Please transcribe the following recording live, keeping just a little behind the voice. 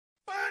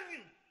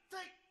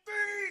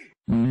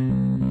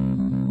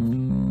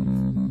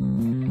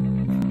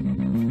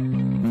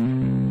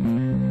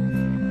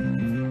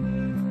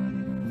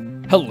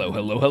Hello,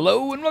 hello,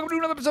 hello, and welcome to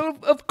another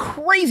episode of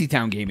Crazy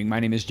Town Gaming. My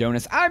name is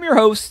Jonas. I'm your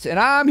host, and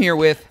I'm here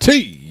with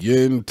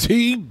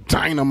TNT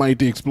Dynamite,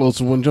 the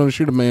explosive one. Jonas,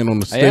 you're the man on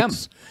the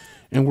sticks.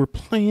 And we're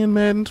playing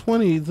Madden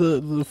 20,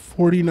 the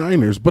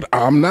 49ers, but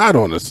I'm not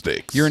on the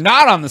sticks. You're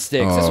not on the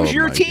sticks. This was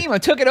your team. God. I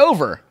took it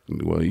over.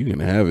 Well, you can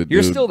have it,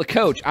 You're dude. still the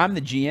coach. I'm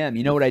the GM.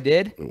 You know what I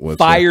did? What's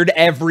Fired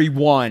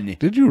everyone.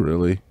 Did you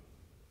really?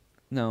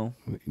 No.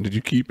 Did you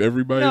keep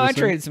everybody? No, I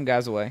traded some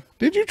guys away.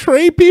 Did you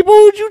trade people?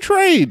 Who'd you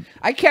trade?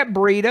 I kept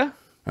Breida.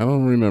 I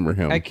don't remember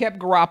him. I kept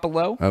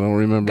Garoppolo. I don't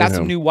remember Got him.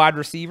 some new wide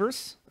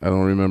receivers. I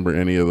don't remember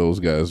any of those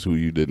guys who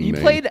you didn't name.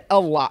 You played a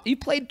lot. You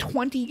played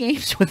 20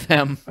 games with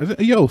them.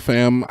 Yo,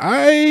 fam,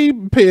 I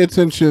pay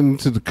attention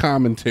to the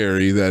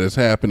commentary that is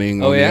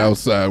happening on the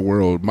outside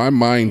world. My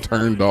mind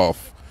turned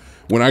off.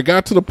 When I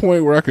got to the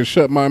point where I could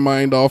shut my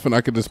mind off and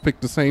I could just pick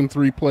the same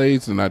 3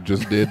 plays, and I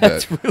just did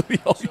that. That's really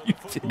all you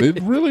did.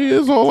 It really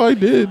is all I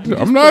did.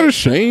 I'm not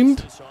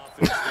ashamed.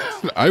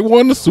 I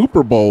won the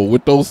Super Bowl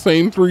with those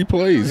same 3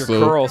 plays. Your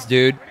curls,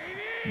 dude.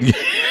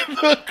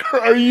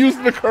 Are you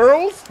using the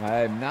curls?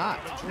 I'm not.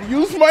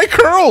 Use my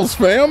curls,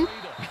 fam.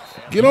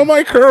 Get on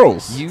my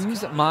curls.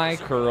 Use my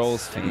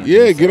curls, fam.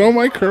 Yeah, get on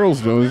my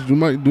curls, Jonas. Do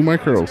my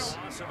curls.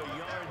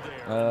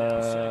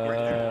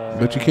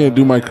 But you can't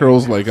do my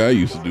curls like I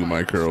used to do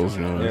my curls,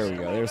 Jonas. There we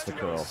go. There's the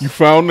curls. You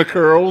found the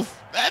curls?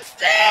 That's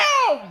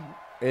them!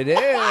 It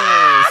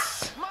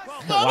is.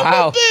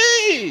 Wow.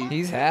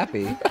 He's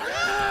happy.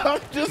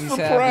 I'm just He's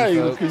surprised.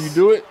 happy, Can you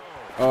do it?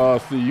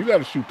 See, you got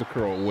to shoot the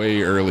curl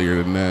way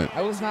earlier than that.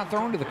 I was not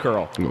thrown to the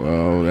curl.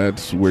 Oh,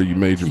 that's where you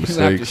made your You mistakes.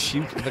 have to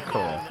shoot the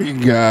curl.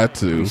 You got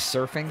to. You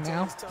surfing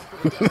now?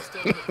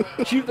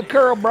 Shoot the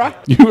curl, bruh.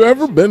 You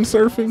ever been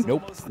surfing?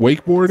 Nope.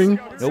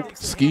 Wakeboarding? Nope.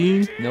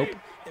 Skiing? Nope.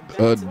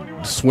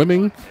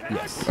 Swimming?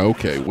 Yes.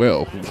 Okay,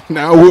 well,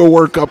 now we'll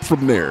work up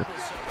from there.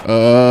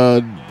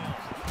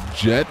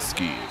 Jet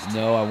skis.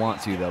 No, I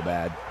want to, though,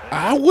 bad.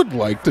 I would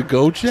like to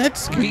go jet We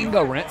skiing. can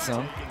go rent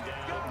some.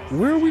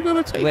 Where are we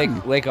going to take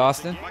them? Lake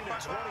Austin?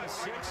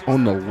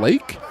 On the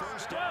lake?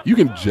 You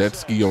can jet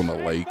ski on the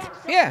lake.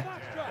 Yeah.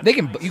 You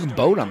can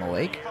boat on the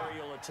lake.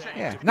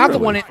 Yeah. Not Really?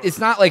 the one, it's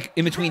not like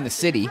in between the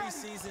city.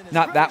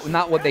 Not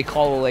what they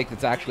call a lake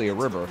that's actually a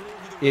river.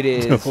 It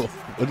is.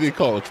 What do you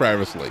call it?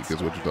 Travis Lake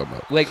is what you're talking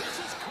about.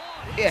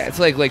 Yeah, it's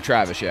like Lake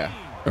Travis, yeah.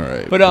 All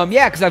right. But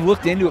yeah, because I've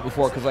looked into it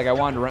before because I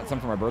wanted to rent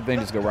some for my birthday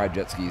and just go ride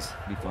jet skis.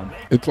 It'd be fun.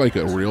 It's like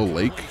a real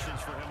lake?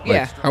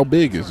 Yeah. How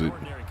big is it?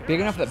 Big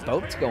enough that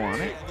boats go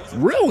on it.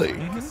 Really?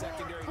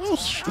 Oh,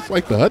 it's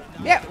like the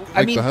Hudson? Yeah,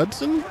 I mean, the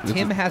Hudson?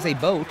 Tim has a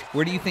boat.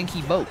 Where do you think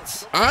he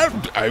boats?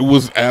 I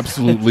was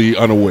absolutely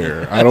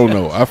unaware. I don't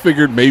know. I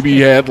figured maybe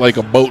he had like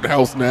a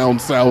boathouse down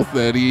south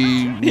that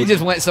he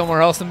just went somewhere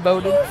else and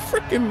boated? I don't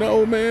freaking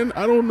know, man.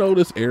 I don't know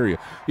this area.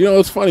 You know,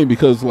 it's funny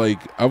because like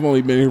I've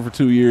only been here for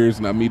 2 years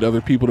and I meet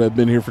other people that have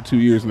been here for 2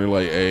 years and they're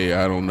like, hey,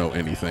 I don't know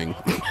anything.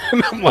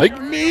 And I'm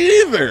like,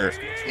 me either.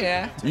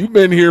 Yeah. You've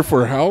been here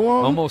for how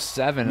long? Almost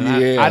 7.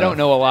 And Yeah. I don't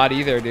know a lot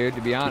either, dude,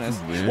 to be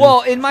honest. Man.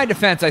 Well, in my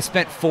defense, I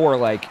spent 4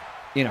 like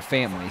in a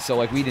family, so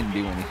like we didn't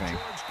do anything.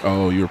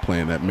 Oh, you were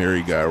playing that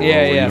married guy role. Yeah,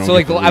 where yeah. you don't So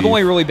like get to I've leave.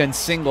 only really been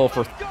single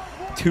for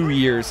 2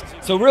 years.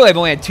 So really I've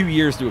only had 2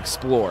 years to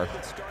explore.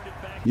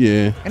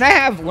 Yeah. And I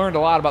have learned a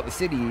lot about the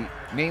city,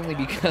 mainly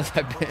because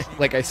I've been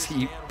like I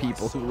see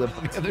people who live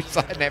on the other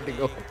side and I have to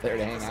go up there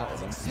to hang out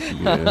with them.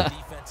 Yeah.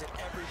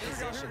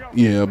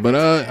 Yeah, but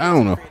I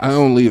don't know. I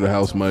don't leave the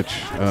house much.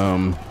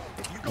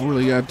 I don't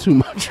really got too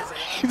much.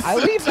 I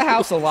leave the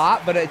house a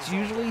lot, but it's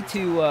usually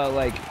to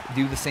like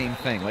do the same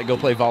thing, like go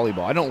play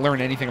volleyball. I don't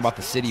learn anything about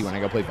the city when I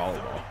go play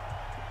volleyball.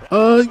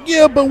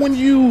 Yeah, but when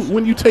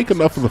you take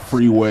enough of the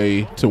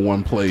freeway to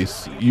one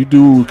place, you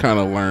do kind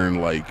of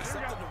learn like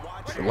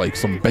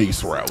some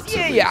base routes.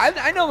 Yeah,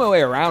 I know my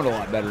way around a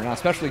lot better now,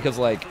 especially because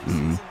like,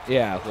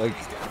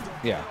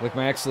 like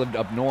my ex lived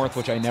up north,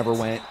 which I never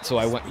went, so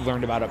I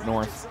learned about up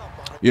north.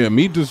 Yeah,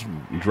 me just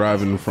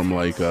driving from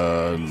like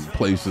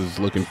places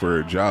looking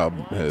for a job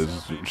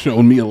has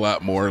shown me a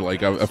lot more.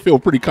 Like I feel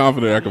pretty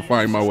confident I can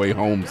find my way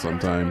home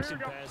sometimes.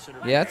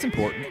 Yeah, that's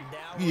important.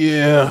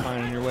 Yeah.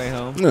 Finding your way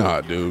home.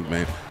 Nah, dude,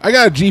 man. I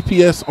got a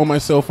GPS on my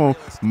cell phone.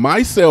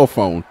 My cell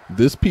phone,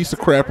 this piece of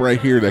crap right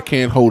here that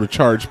can't hold a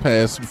charge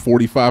past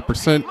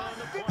 45%,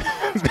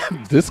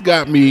 this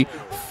got me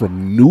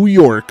from New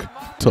York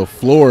to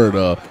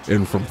Florida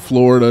and from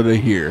Florida to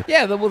here.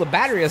 Yeah, well, the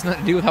battery has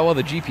nothing to do with how well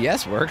the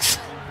GPS works.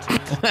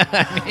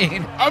 I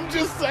mean, I'm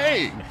just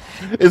saying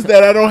is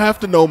that I don't have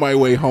to know my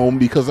way home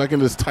because I can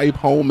just type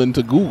home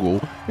into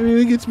Google and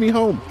it gets me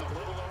home.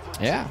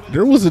 yeah.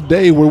 There was a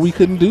day where we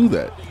couldn't do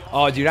that.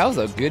 Oh, dude, I was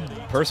a good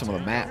person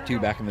with a map, too,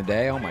 back in the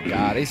day. Oh, my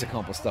God. I used to come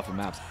up with stuff with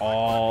maps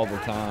all the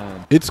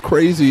time. It's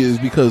crazy is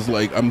because,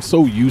 like, I'm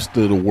so used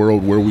to the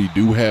world where we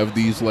do have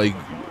these, like,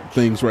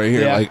 things right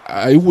here. Yeah. Like,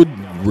 I would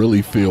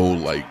really feel,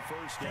 like,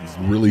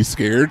 really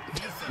scared.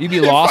 You'd be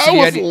lost. If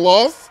I was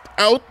lost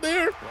out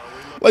there.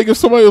 Like, if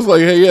somebody was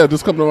like, hey, yeah,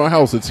 just come to my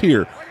house. It's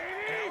here.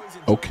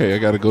 Okay, I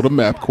got to go to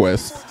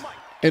MapQuest.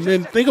 And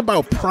then think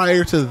about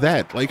prior to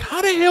that. Like,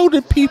 how the hell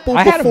did people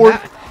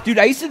before... Dude,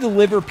 I used to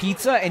deliver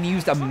pizza and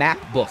used a map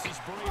book.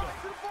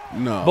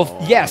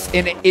 No. Yes,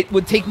 and it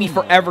would take me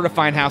forever to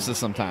find houses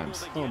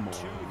sometimes. Come on.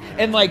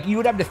 And, like, you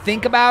would have to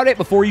think about it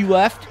before you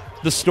left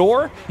the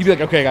store. You'd be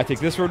like, okay, I got to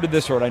take this road to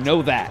this road. I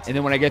know that. And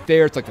then when I get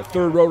there, it's like the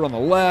third road on the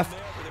left.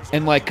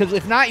 And, like, because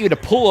if not, you had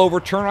to pull over,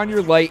 turn on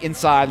your light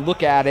inside,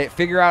 look at it,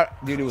 figure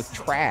out, dude, it was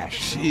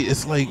trash. Gee,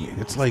 it's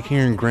like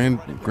hearing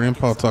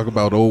Grandpa talk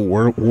about old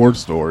war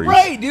stories.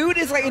 Right, dude.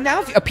 It's like, and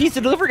now a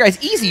pizza delivery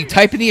guy's easy. You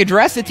type in the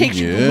address, it takes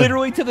you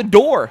literally to the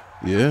door.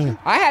 Yeah.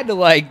 I had to,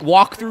 like,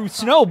 walk through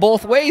snow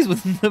both ways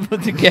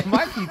to get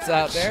my pizza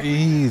out there.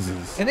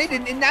 Jesus. And they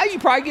didn't. And now you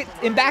probably get.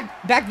 And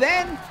back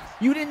then,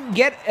 you didn't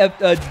get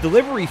a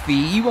delivery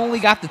fee. You only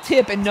got the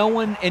tip, and no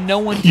one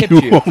tipped you.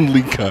 You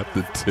only got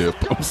the tip.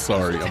 I'm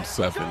sorry. I'm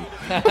 7.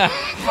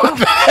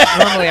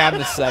 Normally, I'm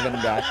the 7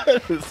 guy.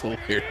 It's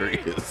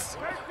hilarious.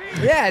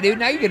 Yeah, dude.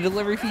 Now you get a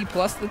delivery fee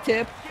plus the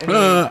tip.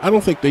 I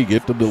don't think they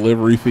get the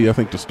delivery fee. I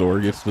think the store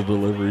gets the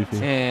delivery fee.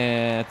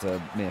 That's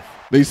a myth.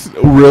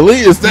 Really?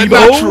 Is that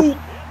not true?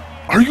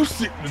 Are you?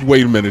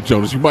 Wait a minute,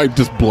 Jonas. You might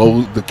just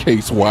blow the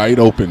case wide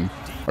open.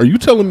 Are you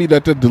telling me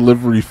that the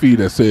delivery fee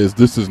that says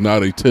this is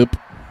not a tip?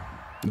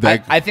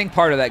 I think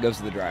part of that goes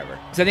to the driver.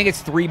 Because I think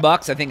it's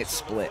 $3. I think it's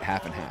split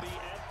half and half.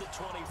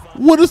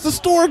 What is the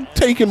store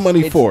taking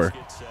money for?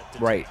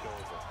 Right.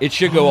 It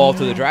should go all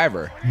to the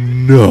driver.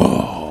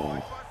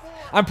 No.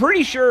 I'm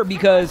pretty sure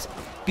because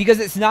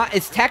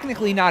it's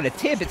technically not a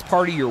tip. It's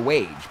part of your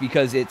wage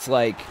because it's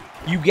like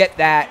you get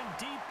that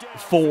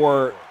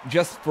for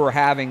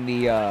having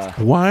the.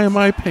 Why am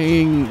I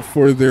paying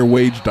for their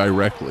wage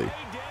directly?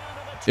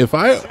 If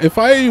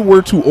I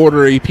were to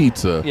order a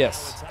pizza,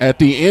 yes, at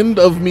the end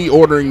of me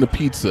ordering the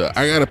pizza,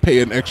 I gotta pay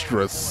an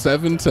extra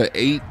 $7 to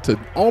 $8 to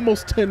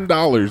almost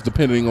 $10,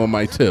 depending on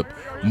my tip,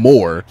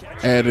 more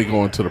adding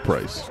on to the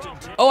price.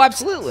 Oh,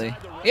 absolutely.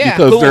 Yeah,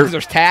 because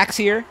there's tax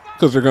here.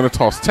 Because they're gonna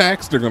toss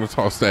tax, they're gonna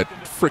toss that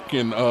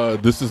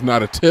freaking this is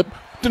not a tip.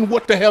 Then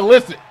what the hell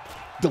is it?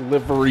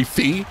 Delivery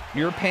fee?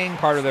 You're paying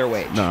part of their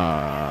wage.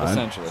 Nah,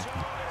 essentially.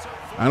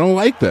 I don't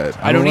like that.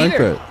 I don't like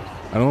either. that.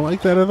 I don't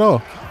like that at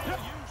all.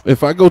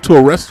 If I go to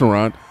a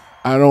restaurant,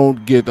 I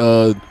don't get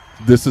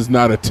this is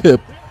not a tip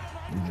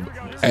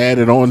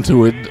added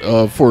onto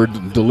it for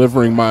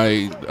delivering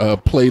my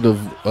plate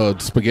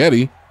of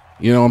spaghetti.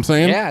 You know what I'm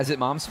saying? Yeah, is it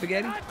mom's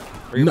spaghetti?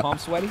 Are your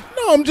palms sweaty?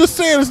 No, I'm just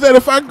saying is that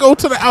if I go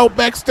to the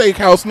Outback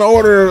Steakhouse and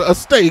order a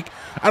steak,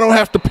 I don't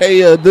have to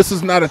pay this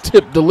is not a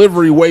tip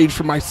delivery wage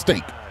for my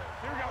steak.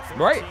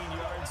 Right.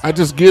 I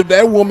just give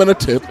that woman a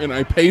tip and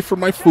I pay for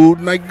my food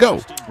and I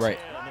go. Right.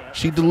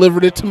 She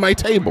delivered it to my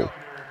table.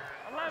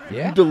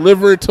 Yeah. You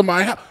deliver it to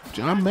my house.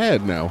 I'm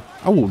mad now.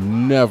 I will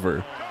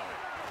never.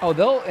 Oh,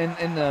 they'll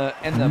and the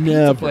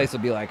pizza place will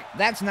be like,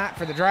 that's not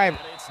for the driver.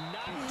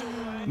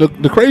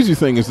 The crazy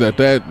thing is that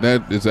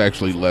is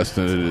actually less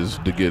than it is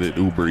to get it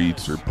Uber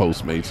Eats or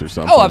Postmates or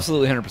something. Oh,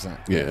 absolutely, 100%.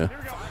 Yeah,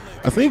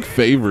 I think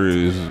favor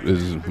is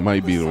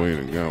might be the way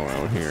to go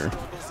out here.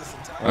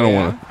 I don't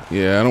want to.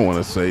 Yeah, I don't want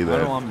to say that. I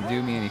don't want them to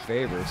do me any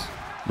favors.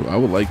 I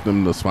would like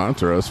them to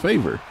sponsor us.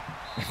 Favor.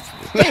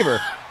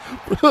 Favor.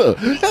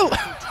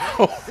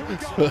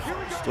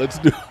 Let's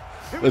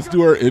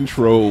do our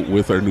intro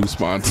with our new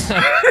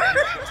sponsor.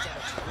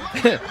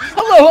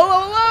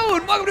 Hello,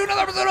 and welcome to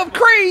another episode of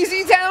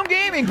Crazy Town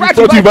Gaming. Brought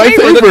to you by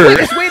Favor, the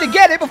quickest way to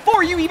get it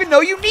before you even know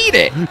you need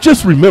it.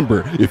 Just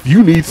remember, if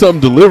you need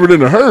something delivered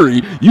in a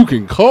hurry, you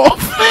can call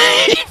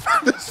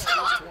Favor.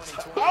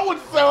 I would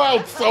sell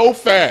out so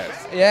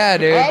fast. Yeah,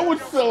 dude. I would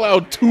sell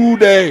out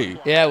today.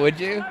 Yeah, would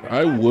you?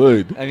 I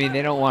would. I mean,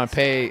 they don't want to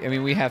pay. I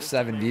mean, we have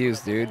 7 views,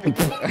 dude.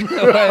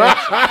 What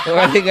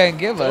are they going to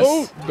give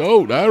us?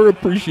 No, I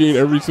appreciate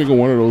every single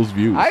one of those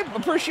views. I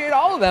appreciate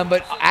all of them,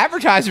 but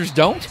advertisers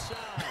don't.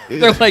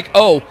 They're like,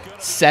 oh,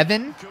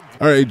 7?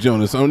 All right,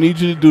 Jonas, I don't need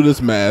you to do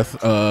this math.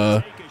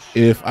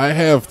 If I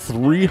have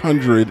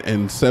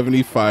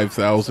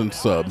 375,000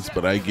 subs,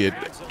 but I get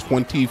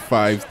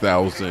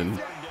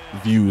 25,000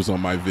 views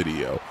on my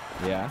video.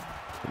 Yeah.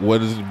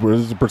 What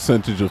is the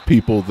percentage of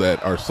people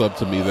that are sub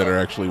to me that are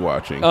actually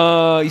watching?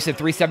 You said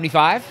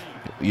 375?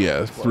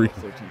 Yeah, 13,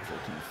 14,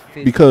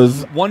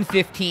 because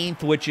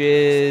 1/15th, which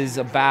is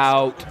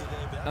about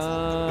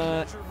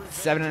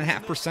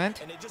 7.5%.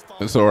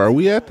 And so are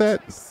we at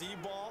that?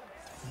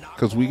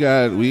 Because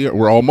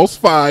we're almost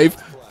 5.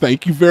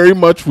 Thank you very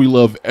much. We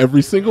love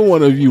every single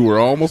one of you. We're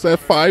almost at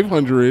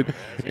 500,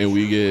 and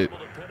we get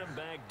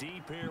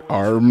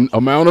our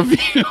amount of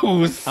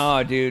views.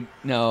 Oh, dude,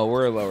 no,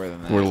 we're lower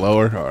than that. We're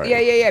lower. All right.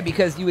 Yeah.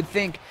 Because you would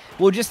think.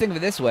 Well, just think of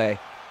it this way: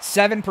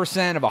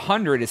 7% of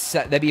 100 is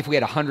that'd be if we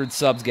had 100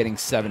 subs getting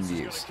 7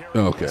 views.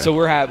 Okay. So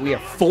we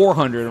have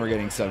 400 and we're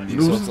getting 7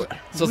 views. So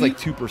it's like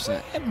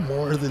 2%.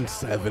 More than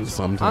 7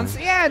 sometimes.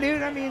 Yeah,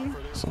 dude. I mean,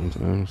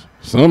 sometimes.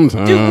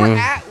 Dude, we're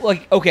at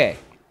okay.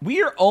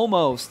 We're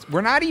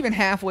not even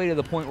halfway to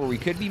the point where we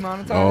could be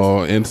monetized.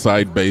 Oh,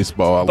 inside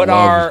baseball.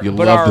 You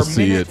love to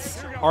see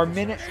it. Our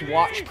minutes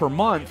watched per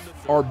month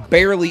are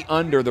barely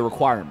under the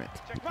requirement.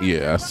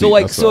 Yeah, I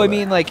see. I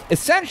mean,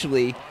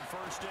 essentially,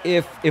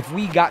 if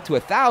we got to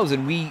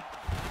 1,000,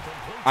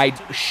 I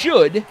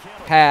should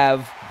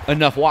have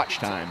enough watch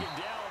time.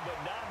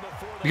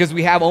 Because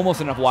we have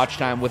almost enough watch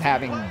time with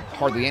having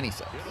hardly any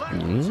subs.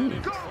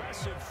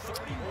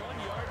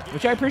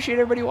 Which I appreciate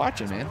everybody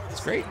watching, man. It's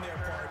great.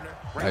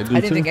 I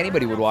didn't think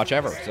anybody would watch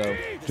ever, so.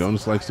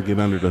 Jonas likes to get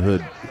under the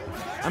hood.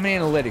 I'm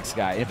an analytics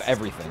guy of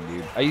everything,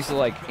 dude. I used to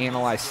like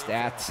analyze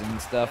stats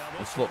and stuff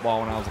with football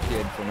when I was a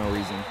kid for no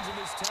reason.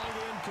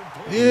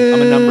 Yeah.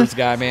 I'm a numbers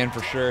guy, man,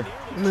 for sure.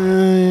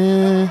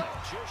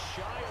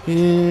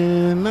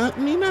 Yeah,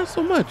 not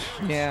so much.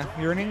 Yeah,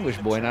 you're an English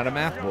boy, not a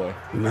math boy.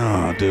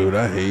 No, dude,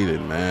 I hate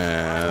it,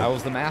 man. I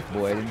was the math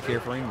boy. I didn't care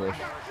for English.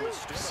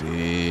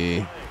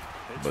 See,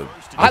 but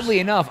oddly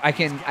enough, I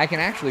can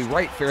actually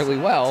write fairly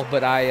well, but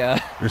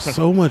there's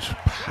so much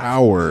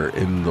power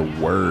in the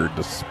word,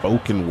 the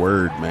spoken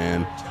word,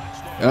 man.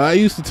 I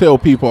used to tell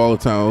people all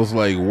the time, I was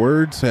like,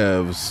 words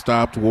have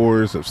stopped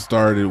wars, have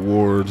started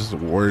wars,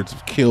 words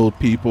have killed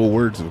people,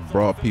 words have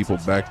brought people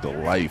back to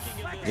life.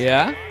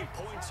 Yeah?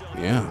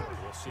 Yeah.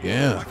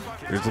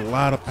 There's a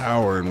lot of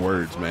power in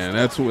words, man.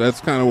 That's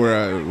kind of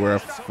where I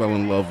fell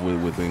in love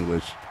with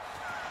English.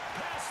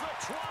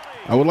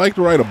 I would like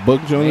to write a book,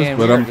 Jonas, man,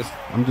 but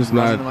I'm just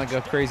not like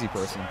a crazy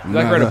person. You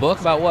like to write a book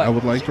about what? I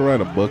would like to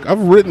write a book. I've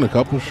written a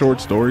couple short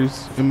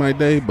stories in my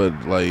day, but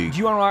like, do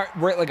you want to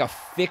write like a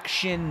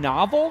fiction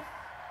novel?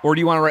 Or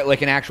do you want to write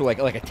like an actual like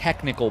a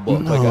technical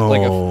book?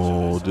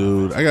 No,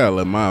 dude. I gotta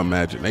let my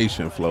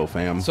imagination flow,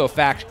 fam. So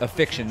a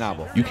fiction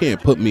novel. You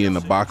can't put me in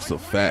a box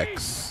of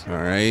facts, all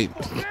right?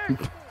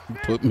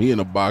 Put me in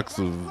a box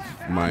of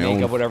my own.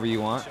 Make up whatever you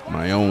want.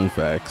 My own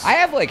facts. I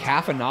have like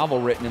half a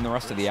novel written in the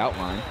rest of the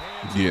outline.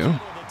 Yeah.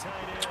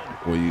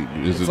 Well,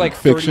 it's like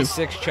fiction?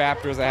 36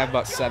 chapters. I have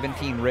about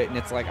 17 written.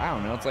 It's like, I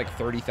don't know. It's like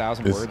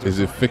 30,000 words. Is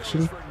it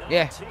fiction?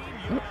 Yeah.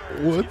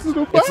 What's it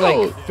about? It's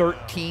like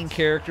 13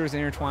 characters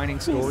intertwining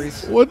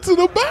stories. What's it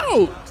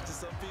about?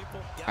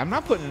 I'm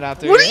not putting it out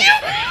there. What do you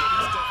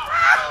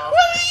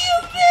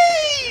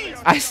mean?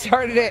 I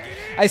started it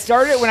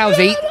when I was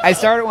 8. I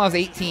started when I was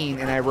 18,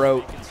 and I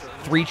wrote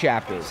 3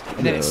 chapters,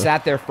 and then it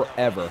sat there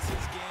forever.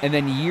 And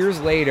then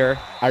years later,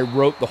 I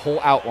wrote the whole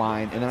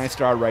outline, and then I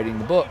started writing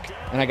the book,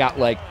 and I got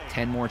like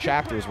 10 more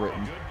chapters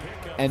written.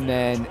 And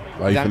then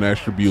Life in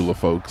Ashtabula,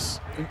 folks.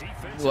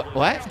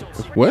 What?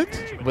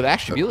 With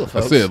Ashtabula,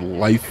 folks. I said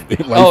life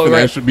in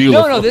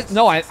Ashtabula.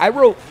 No, I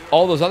wrote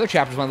all those other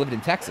chapters when I lived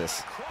in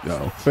Texas.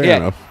 No, fair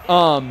enough.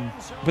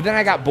 But then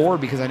I got bored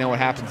because I know what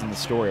happens in the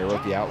story. I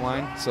wrote the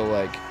outline, so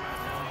like,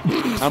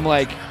 I'm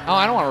like, oh,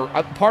 I don't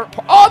want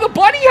to. Oh, the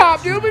bunny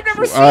hop, dude. We've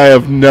never seen. I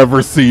have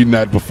never seen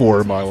that before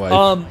in my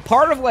life.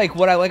 Part of like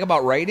what I like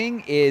about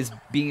writing is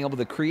being able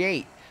to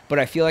create. But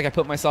I feel like I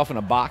put myself in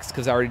a box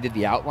because I already did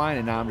the outline,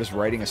 and now I'm just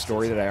writing a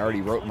story that I already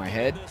wrote in my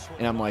head.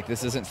 And I'm like,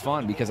 this isn't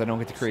fun because I don't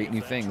get to create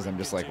new things. I'm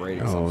just like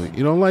writing something.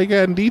 You don't like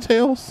adding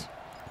details?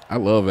 I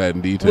love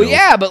adding details. Well,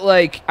 yeah, but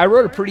like I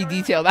wrote a pretty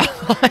detailed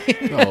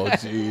outline. Oh,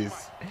 jeez.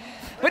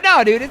 But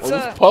no, dude, it's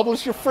let's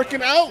publish your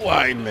freaking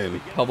outline, then.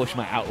 Publish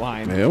my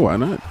outline. Yeah, why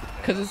not?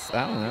 Because it's,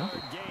 I don't know.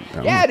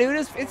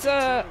 Dude,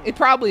 it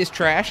probably is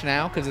trash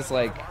now because it's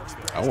like.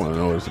 I want to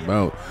know what it's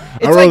about.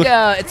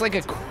 It's like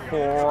a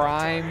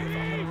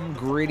crime,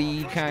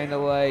 gritty kind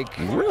of like.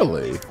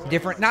 Really?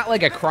 Different, not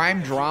like a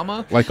crime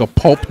drama. Like a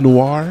pulp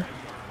noir.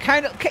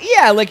 Kind of,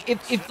 yeah. Like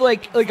if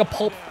like a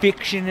Pulp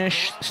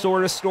Fiction-ish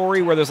sort of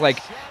story where there's like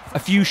a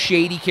few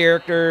shady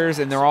characters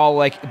and they're all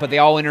like, but they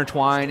all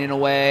intertwine in a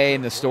way,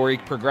 and the story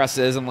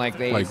progresses and like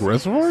they. Like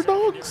Reservoir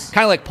Dogs.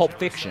 Kind of like Pulp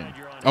Fiction.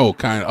 Oh,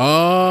 kind of.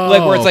 Oh,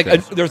 like where it's like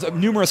there's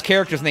numerous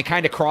characters and they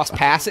kind of cross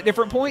paths at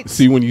different points.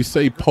 See, when you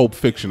say Pulp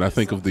Fiction, I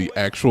think of the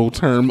actual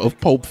term of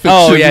Pulp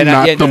Fiction,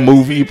 not the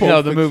movie Pulp Fiction.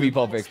 No, the movie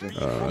Pulp Fiction.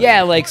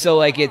 Like so,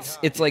 like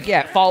it's like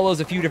it follows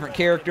a few different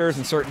characters,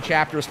 and certain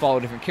chapters follow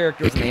different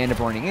characters, and they end up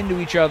running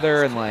into each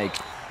other, and like.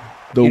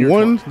 The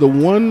one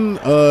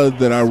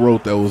that I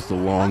wrote that was the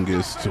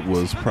longest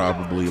was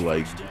probably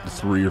like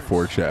 3 or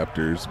 4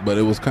 chapters, but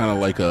it was kind of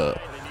like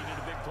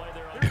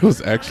it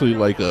was actually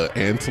like a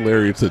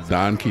ancillary to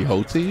Don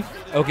Quixote.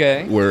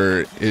 Okay.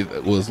 Where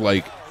it was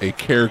like a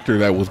character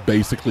that was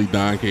basically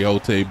Don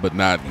Quixote, but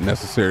not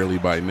necessarily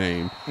by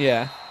name.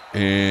 Yeah.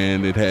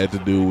 And it had to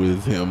do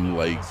with him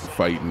like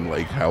fighting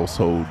like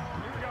household.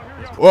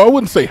 Well, I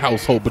wouldn't say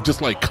household, but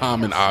just like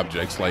common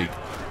objects like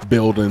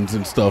buildings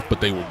and stuff.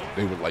 But they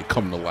would like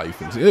come to life,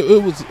 and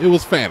it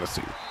was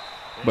fantasy.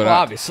 But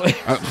obviously.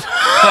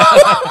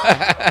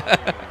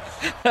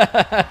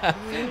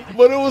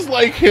 But it was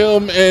like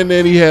him, and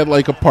then he had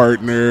like a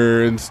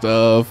partner and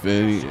stuff,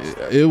 and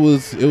it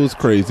was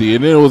crazy.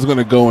 And then it was going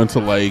to go into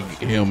like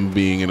him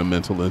being in a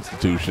mental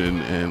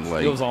institution, and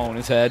like it was all in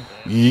his head.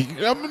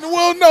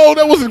 Well, no,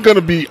 that wasn't going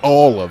to be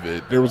all of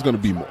it. There was going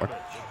to be more.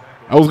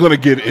 I was going to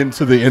get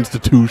into the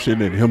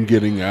institution and him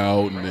getting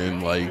out, and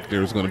then like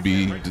there was going to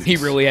be. He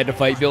really had to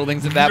fight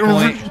buildings at that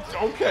point.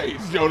 Okay,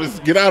 Jonas,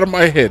 get out of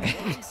my head.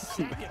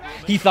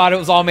 He thought it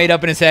was all made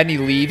up in his head, and he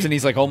leaves, and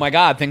he's like, "Oh my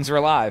God, things are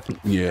alive."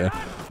 Yeah,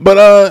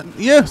 But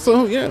yeah.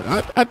 So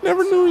yeah, I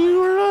never knew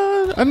you were.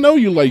 I know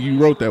you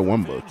wrote that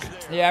one book.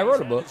 Yeah, I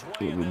wrote a book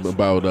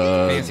about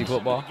fantasy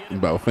football.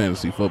 About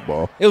fantasy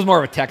football. It was more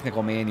of a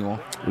technical manual.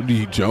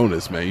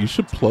 Jonas, man, you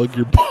should plug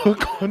your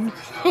book on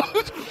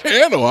the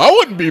channel. I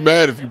wouldn't be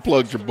mad if you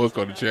plugged your book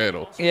on the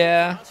channel.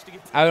 Yeah,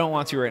 I don't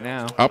want to right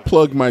now. I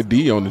plug my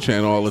D on the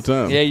channel all the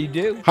time. Yeah, you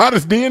do.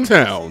 Hottest D in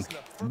town.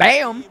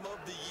 Bam.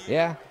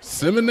 Yeah.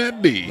 Simming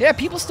that D. Yeah,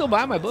 people still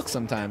buy my book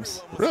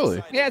sometimes.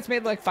 Really? Yeah, it's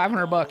made like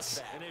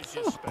 $500.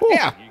 Oh, cool.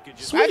 Yeah.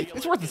 Sweet.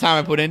 It's worth the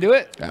time I put into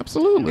it.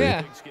 Absolutely.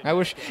 Yeah. I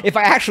wish if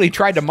I actually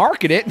tried to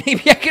market it,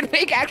 maybe I could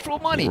make actual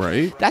money.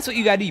 Right. That's what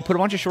you got to do. You put a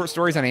bunch of short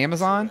stories on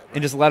Amazon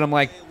and just let them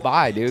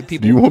buy, dude.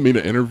 People. Do you want me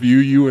to interview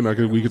you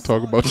and we could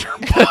talk about your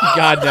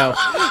God, no.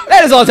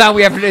 That is all the time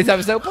we have for today's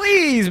episode.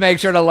 Please make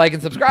sure to like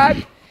and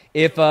subscribe.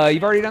 If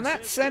you've already done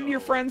that, send your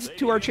friends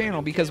to our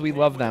channel because we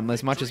love them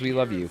as much as we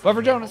love you. But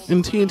for Jonas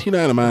and TNT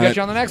Dynamite. We'll catch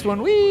you on the next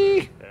one.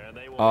 We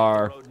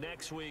are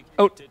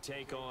out.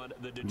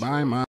 Bye, Mom.